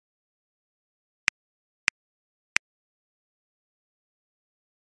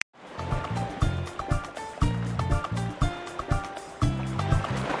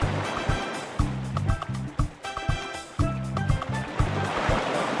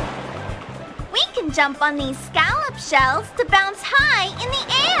can jump on these scallop shells to bounce high in the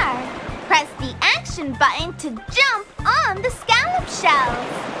air. Press the action button to jump on the scallop shells.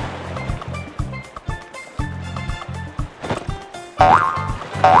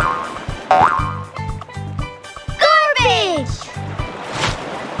 Garbage!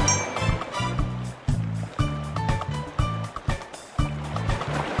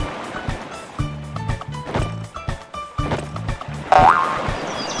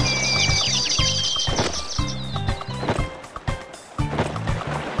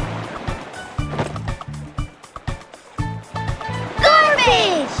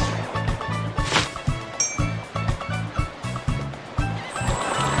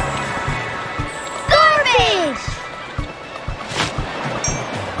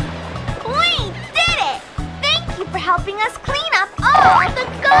 Helping us clean up all the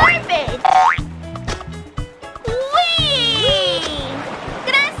garbage. Whee!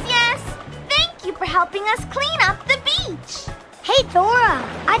 Gracias! Thank you for helping us clean up the beach. Hey, Dora,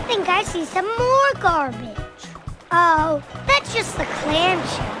 I think I see some more garbage. Oh, that's just the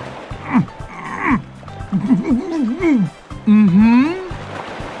clamshell.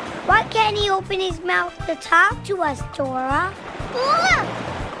 Why can't he open his mouth to talk to us, Dora? Look!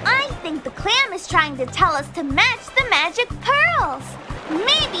 I think the clam is trying to tell us to match the magic pearls.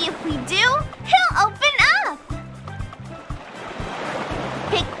 Maybe if we do, he'll open up.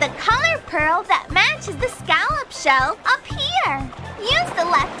 Pick the color pearl that matches the scallop shell up here. Use the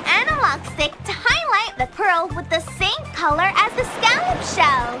left analog stick to highlight the pearl with the same color as the scallop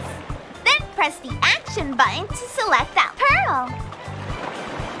shells. Then press the action button to select that pearl.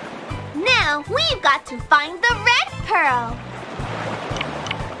 Now we've got to find the red pearl.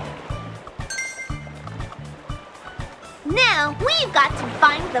 Now we've got to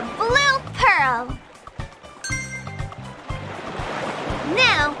find the blue pearl.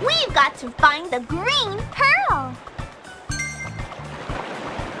 Now we've got to find the green pearl.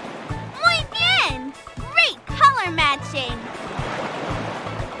 Muy bien! Great color matching.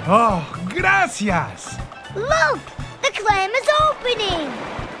 Oh, gracias. Look! The clam is opening.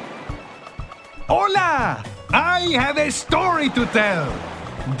 Hola! I have a story to tell.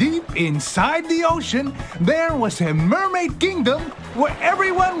 Deep inside the ocean, there was a mermaid kingdom where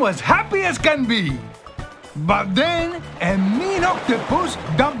everyone was happy as can be. But then, a mean octopus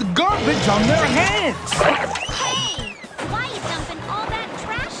dumped garbage on their heads. Hey! Why are you dumping all that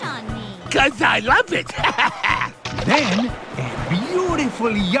trash on me? 'Cause I love it. Then, a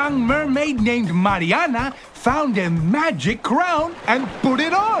beautiful young mermaid named Mariana found a magic crown and put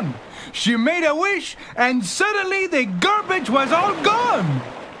it on. She made a wish, and suddenly the garbage was all gone.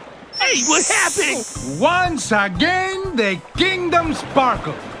 Hey, what happened? Once again, the kingdom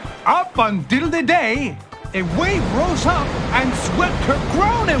sparkled. Up until the day, a wave rose up and swept her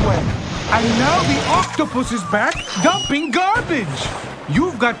crown away. And now the octopus is back dumping garbage.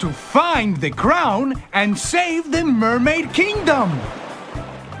 You've got to find the crown and save the mermaid kingdom.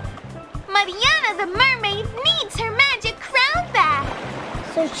 Mariana the mermaid needs her magic crown back.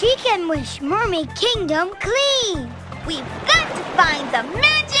 So she can wish Mermaid Kingdom clean. We've got to find the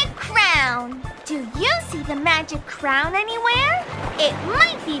magic crown. Do you see the magic crown anywhere? It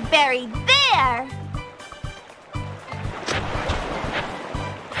might be buried there.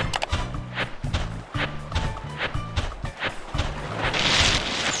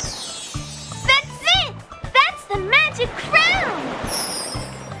 That's it! That's the magic crown!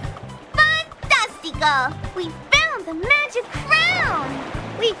 Fantastico! We found the magic crown!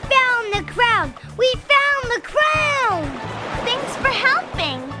 We found the crown! We found the crown! Thanks for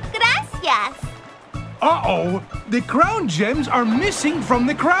helping. Gracias. Uh-oh, the crown gems are missing from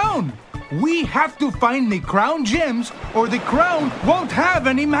the crown. We have to find the crown gems or the crown won't have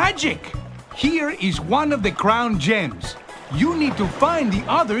any magic. Here is one of the crown gems. You need to find the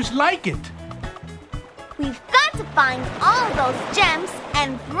others like it. We've got to find all those gems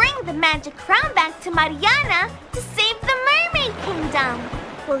and bring the magic crown back to Mariana to save the Mermaid Kingdom.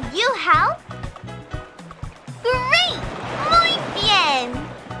 Will you help? Great! Muy bien!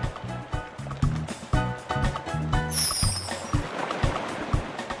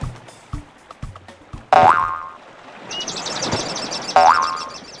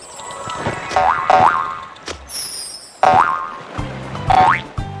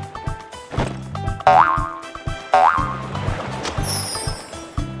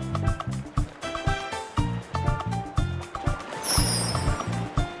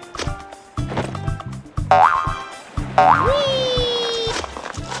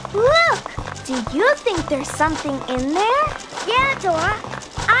 Do you think there's something in there? Yeah, Dora.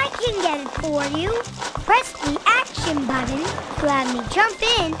 I can get it for you. Press the action button to have me jump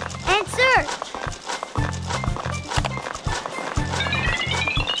in and search.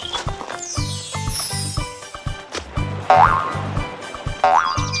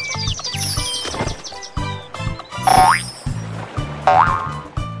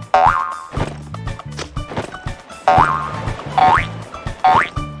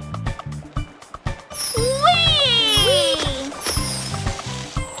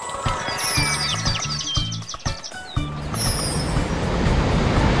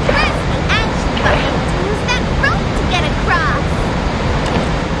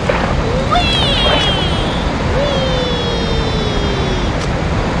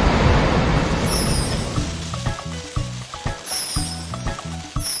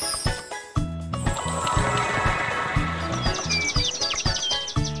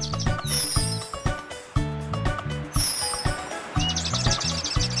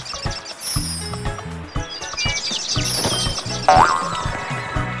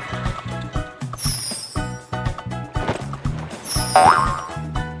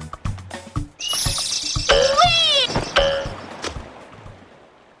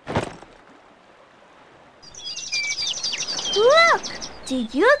 Do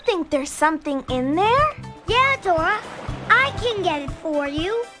you think there's something in there? Yeah, Dora. I can get it for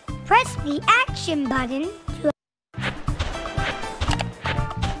you. Press the action button to...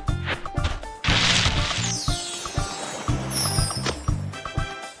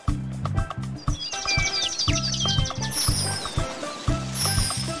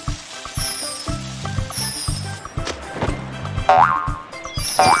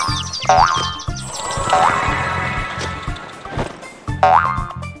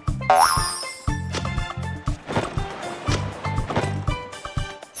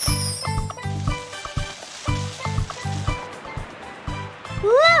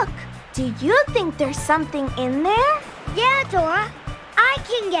 Look! Do you think there's something in there? Yeah, Dora. I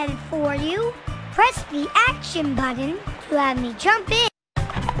can get it for you. Press the action button to have me jump in.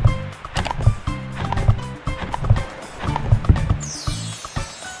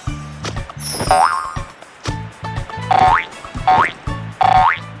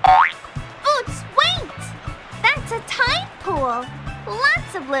 Boots, wait! That's a tide pool.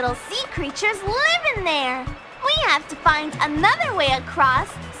 Lots of little sea creatures live in there. We have to find another way across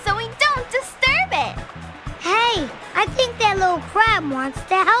so we don't disturb it. Hey, I think that little crab wants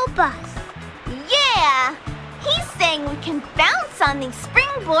to help us. Yeah! He's saying we can bounce on these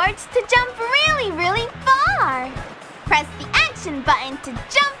springboards to jump really, really far. Press the action button to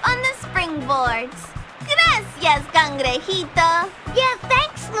jump on the springboards. Gracias, cangrejito. Yeah,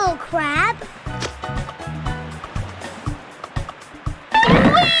 thanks, little crab.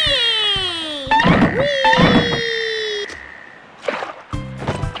 Whee!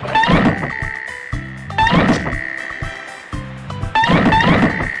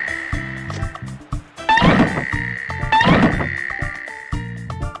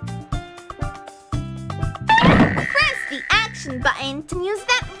 Press the action button to use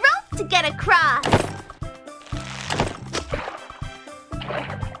that rope to get across.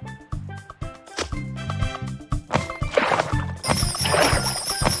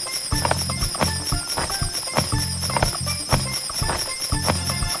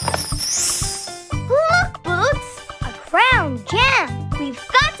 Look, Boots! A crown gem. We've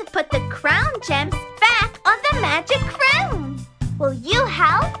got to put the crown gems back on the magic crown. Will you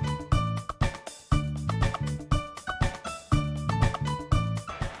help?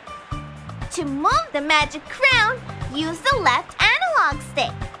 To move the magic crown, use the left analog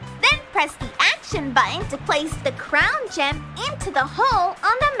stick. Then press the action button to place the crown gem into the hole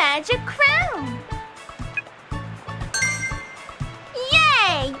on the magic crown.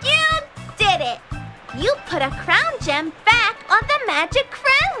 Yay! You did it! You put a crown gem back on the magic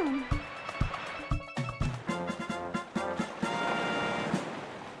crown.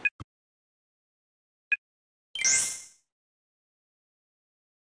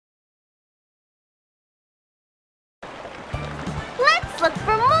 Let's look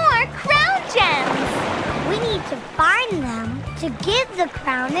for more crown gems. We need to find them to give the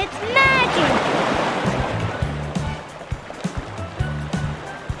crown its magic.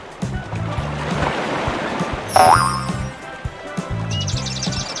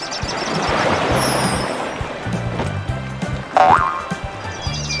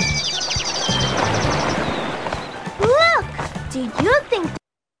 Look! Do you think